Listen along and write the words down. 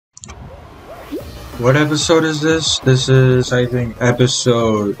What episode is this? This is, I think,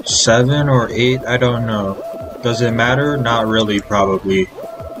 episode 7 or 8. I don't know. Does it matter? Not really, probably.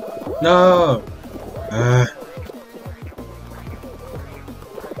 No!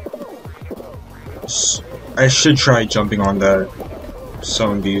 I should try jumping on that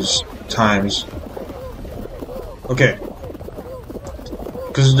some of these times. Okay.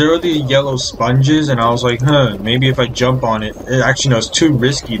 Because there are these yellow sponges, and I was like, maybe if I jump on it. Actually, no, it's too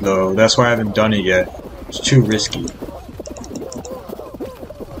risky, though. That's why I haven't done it yet. It's too risky.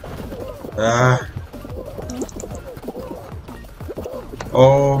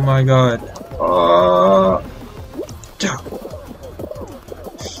 Oh my god.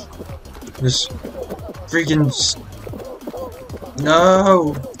 This freaking...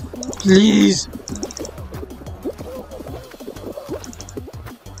 No! Please!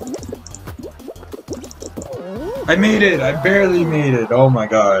 I made it! I barely made it! Oh my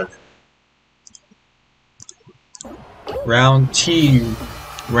god. Round 2.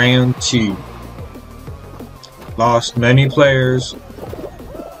 Round 2. Lost many players,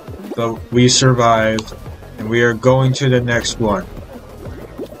 but we survived, and we are going to the next one.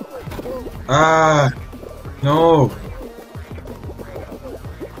 No!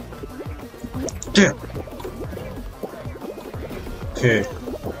 Damn! Okay.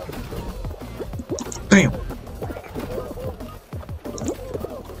 Bam!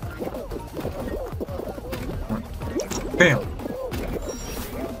 Bam!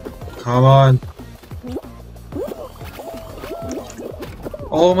 Come on!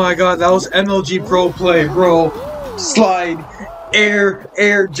 Oh my god, that was MLG Pro play, bro! Slide!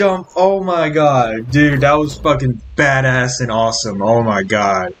 Air jump! Oh my god, dude, that was fucking badass and awesome. Oh my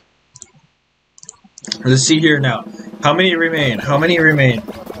god. Let's see here now. How many remain? How many remain?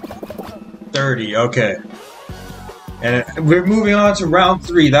 30, okay. And we're moving on to round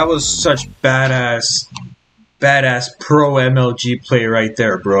 3. That was such badass pro MLG play right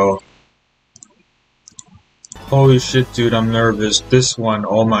there, bro. Holy shit, dude, I'm nervous. This one,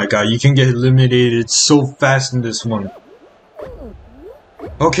 oh my god, you can get eliminated so fast in this one.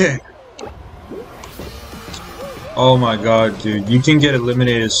 Okay. Oh my god, dude, you can get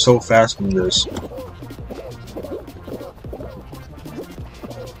eliminated so fast in this.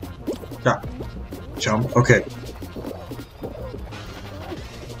 Yeah. Jump, okay.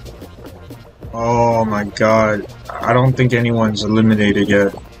 Oh my god, I don't think anyone's eliminated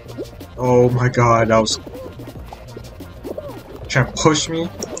yet. Oh my god, that was... Trying to push me?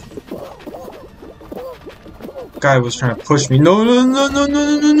 Guy was trying to push me. No, no, no, no, no,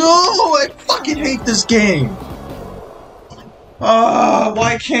 no, no, no! I fucking hate this game!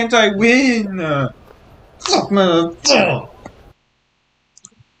 Why can't I win? Fuck, man.